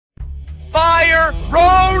Fire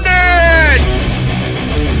Ronin!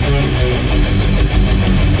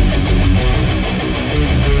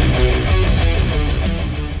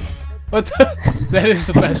 What the? That is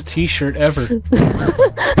the best t-shirt ever.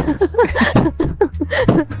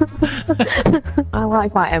 I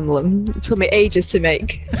like my emblem. It took me ages to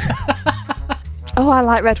make. Oh, I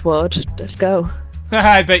like Redwood. Let's go.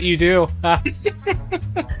 I bet you do. I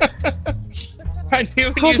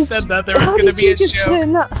knew when you said that there was going to be a joke. How did you just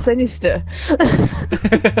turn that sinister?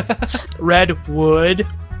 Redwood.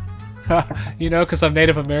 You know, because I'm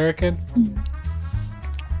Native American.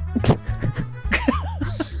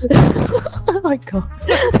 Oh my god.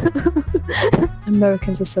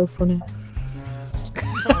 Americans are so funny.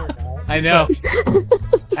 I know.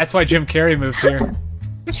 That's why Jim Carrey moved here.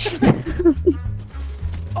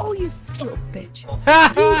 Oh, you little bitch. You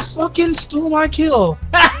fucking stole my kill.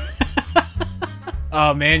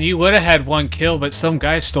 Oh man, you would have had one kill, but some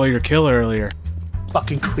guy stole your kill earlier.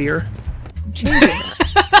 Fucking clear. I'm changing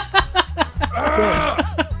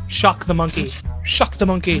that. Shock the monkey. Shock the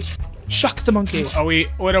monkey. Shock the monkey.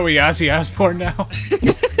 What are we, Ozzy Osbourne now?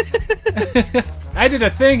 I did a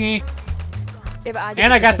thingy. Yeah,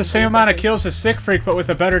 And I got the same amount of kills as Sick Freak, but with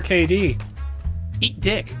a better KD. Eat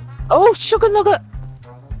dick. Oh, sugar nugget.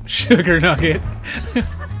 Sugar nugget.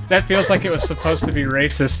 That feels like it was supposed to be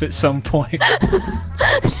racist at some point.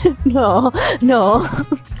 No, no.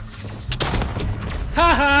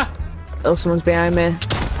 Haha! Oh, someone's behind me.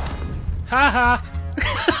 Haha!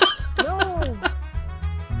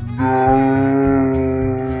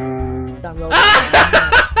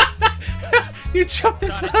 You jumped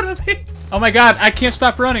in front of me! Oh my god, I can't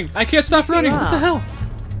stop running! I can't stop running! What the hell?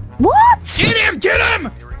 What? Get him! Get him!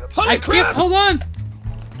 Holy crap! Hold on!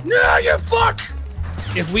 No, you fuck!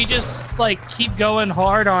 If we just, like, keep going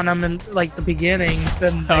hard on them in, like, the beginning,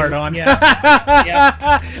 then... Hard on. Yeah.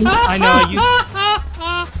 Yeah. I know, you...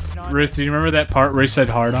 Ruth, do you remember that part where he said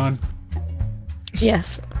hard on?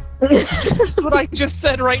 Yes. That's what I just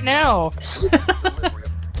said right now. It's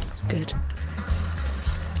good.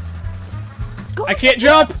 I can't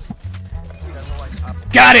jump!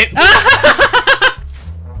 Got it!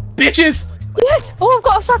 Bitches! Yes! Oh, I've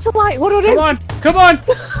got a satellite! What do I do? Come on! Come on!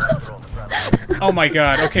 Oh my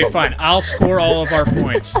god, okay, fine. I'll score all of our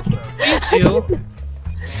points. Please do.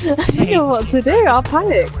 I don't know what to do, I'll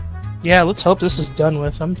panic. Yeah, let's hope this is done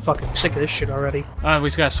with. I'm fucking sick of this shit already. We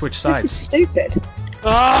just gotta switch This is sides. stupid.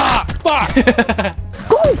 Ah! Fuck!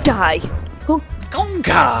 Go die! Go.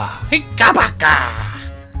 Gonga! Hikabaka!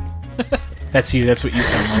 That's you, that's what you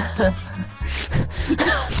sound like.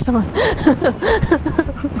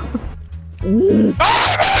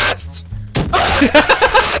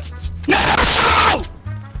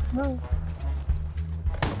 No!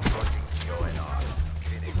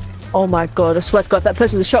 Oh my god, I swear to god, if that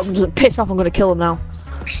person with the shotgun doesn't piss off, I'm gonna kill him now.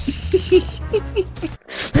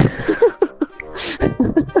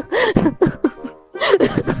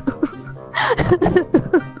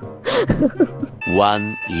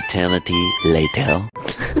 One eternity later.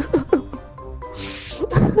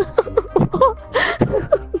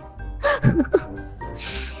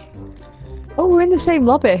 Oh, we're in the same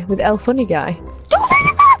lobby with El Funny Guy. Don't say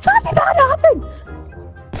that! Tell me that happened!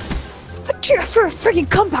 I threw a freaking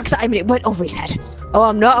compact at him and it went over his head. Oh,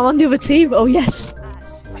 I'm not. I'm on the other team. Oh, yes.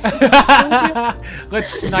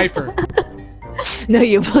 Let's sniper. No,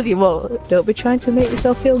 you won't. Don't be trying to make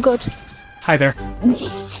yourself feel good. Hi there.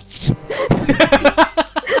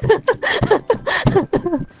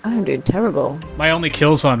 I'm doing terrible. My only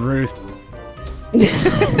kill's on Ruth.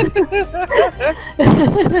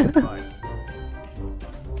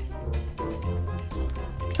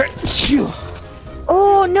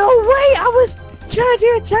 Oh, no way! I was trying to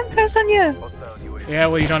do a Tempest on you! Yeah,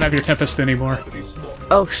 well, you don't have your Tempest anymore.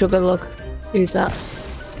 Oh, sugar, look. Who's that?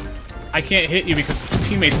 I can't hit you because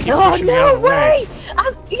teammates keep Oh, pushing me out no of the way. way!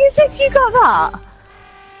 As if you got that!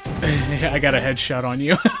 I got a headshot on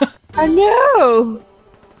you. I know!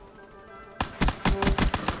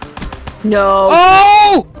 No!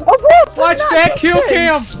 Oh! Oh, Watch that kill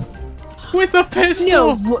cam! With a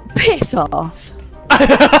pistol! No, piss off!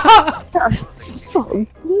 Fuck,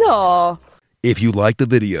 no! If you liked the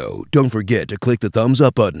video, don't forget to click the thumbs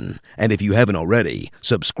up button. And if you haven't already,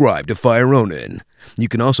 subscribe to iFireRonin. You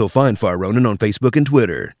can also find iFireRonin on Facebook and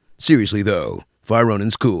Twitter. Seriously though,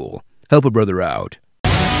 iFireRonin's cool. Help a brother out.